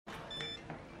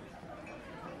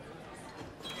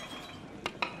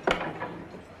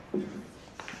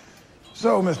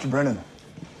So, Mr. Brennan.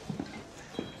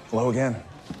 Hello again.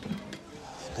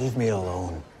 Leave me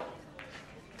alone.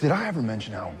 Did I ever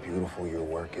mention how beautiful your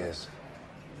work is?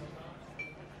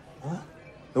 What?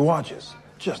 The watches.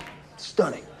 Just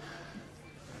stunning.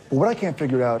 But what I can't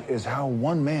figure out is how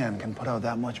one man can put out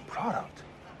that much product.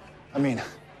 I mean,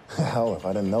 hell, if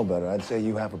I didn't know better, I'd say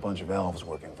you have a bunch of elves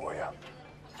working for you.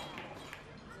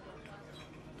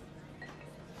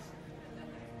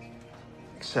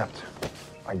 Except,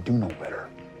 I do know better,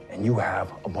 and you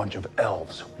have a bunch of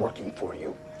elves working for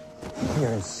you.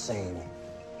 You're insane.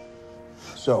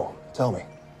 So, tell me,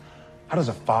 how does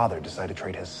a father decide to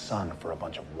trade his son for a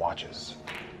bunch of watches?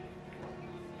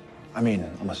 I mean,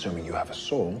 I'm assuming you have a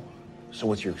soul, so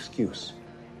what's your excuse?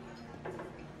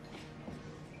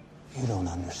 You don't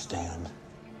understand.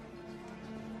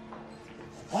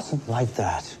 It wasn't like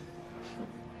that.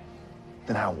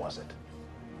 Then how was it?